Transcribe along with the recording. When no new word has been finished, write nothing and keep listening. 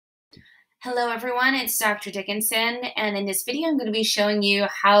Hello everyone, it's Dr. Dickenson, and in this video I'm going to be showing you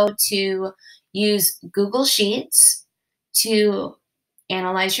how to use Google Sheets to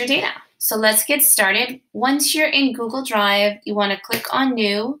analyze your data. So let's get started. Once you're in Google Drive, you want to click on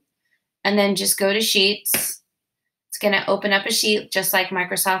New and then just go to Sheets. It's going to open up a sheet just like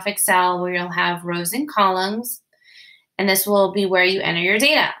Microsoft Excel where you'll have rows and columns, and this will be where you enter your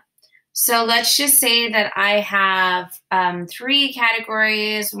data. So let's just say that I have 3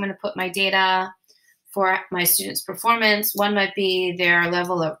 categories. I'm going to put my data for my students' performance. One might be their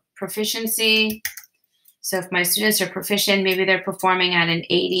level of proficiency. So if my students are proficient, maybe they're performing at an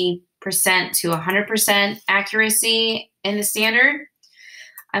 80% to 100% accuracy in the standard.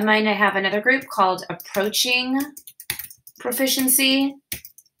 I might have another group called approaching proficiency,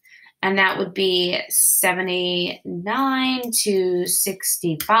 and that would be 79 to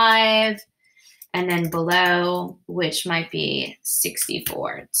 65, and then below, which might be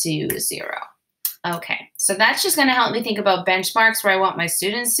 64 to 0. Okay, so that's just going to help me think about benchmarks where I want my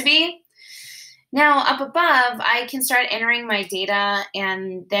students to be. Now, up above, I can start entering my data,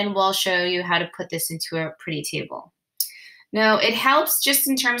 and then we'll show you how to put this into a pretty table. Now, it helps just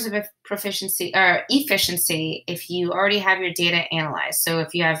in terms of proficiency or efficiency if you already have your data analyzed. So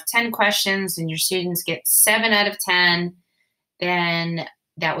if you have 10 questions and your students get 7 out of 10, then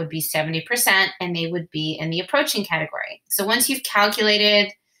that would be 70%, and they would be in the approaching category. So once you've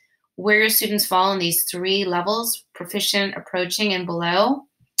calculated where your students fall in these 3 levels, proficient, approaching, and below,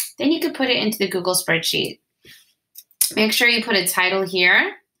 then you could put it into the Google spreadsheet. Make sure you put a title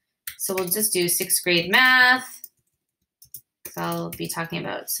here. So we'll just do 6th grade math. So I'll be talking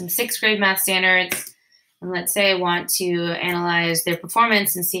about some 6th grade math standards. And let's say I want to analyze their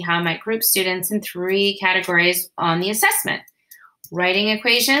performance and see how I might group students in 3 categories on the assessment: writing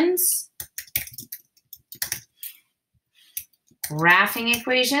equations, graphing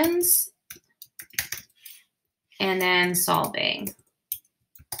equations, and then solving.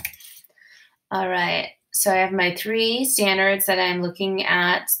 All right, so I have my 3 standards that I'm looking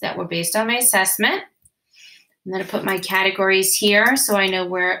at that were based on my assessment. I'm going to put my categories here so I know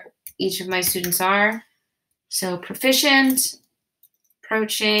where each of my students are. So proficient,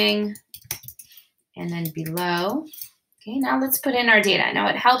 approaching, and then below. Okay, now let's put in our data. Now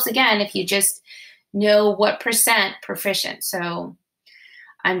it helps, again, if you just know what percent proficient. So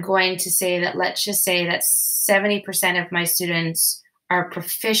I'm going to say that, let's just say that 70% of my students are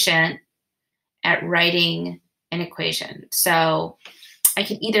proficient at writing an equation. So I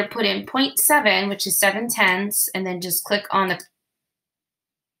can either put in 0.7, which is 7/10, and then just click on the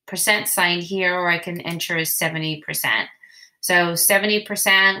percent sign here, or I can enter as 70%. So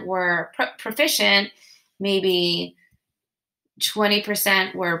 70% were proficient, maybe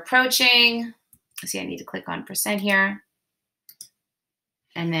 20% were approaching. See, I need to click on percent here,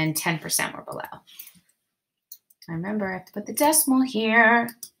 and then 10% were below. Remember, I have to put the decimal here.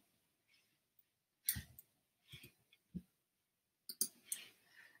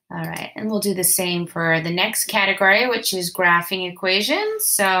 All right, and we'll do the same for the next category, which is graphing equations.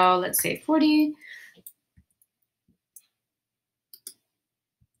 So let's say 40,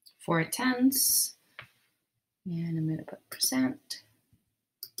 4/10, and I'm going to put percent.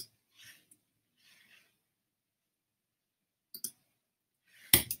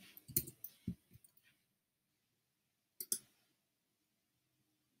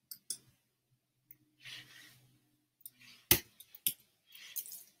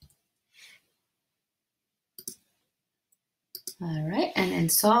 All right, and then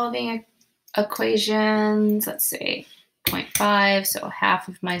solving equations, let's say 0.5, so half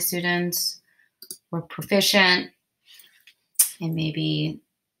of my students were proficient, and maybe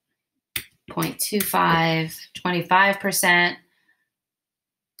 0.25, 25%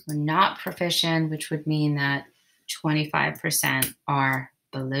 were not proficient, which would mean that 25% are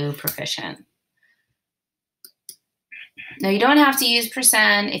below proficient. Now, you don't have to use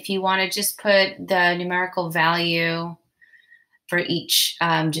percent if you want to just put the numerical value for each,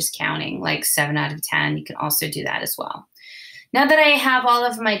 just counting, like 7 out of 10. You can also do that as well. Now that I have all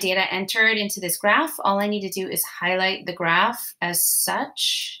of my data entered into this graph, all I need to do is highlight the graph as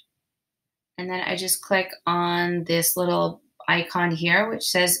such. And then I just click on this little icon here, which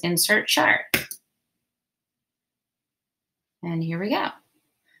says Insert Chart. And here we go. You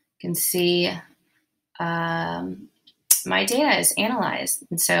can see my data is analyzed.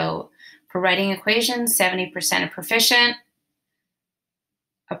 And so for writing equations, 70% are proficient,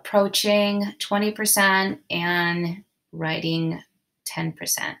 approaching 20%, and writing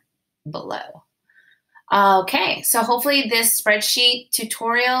 10% below. Okay, so hopefully this spreadsheet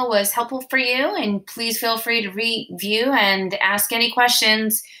tutorial was helpful for you, and please feel free to review and ask any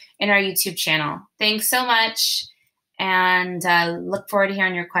questions in our YouTube channel. Thanks so much, and look forward to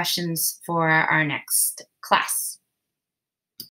hearing your questions for our next class.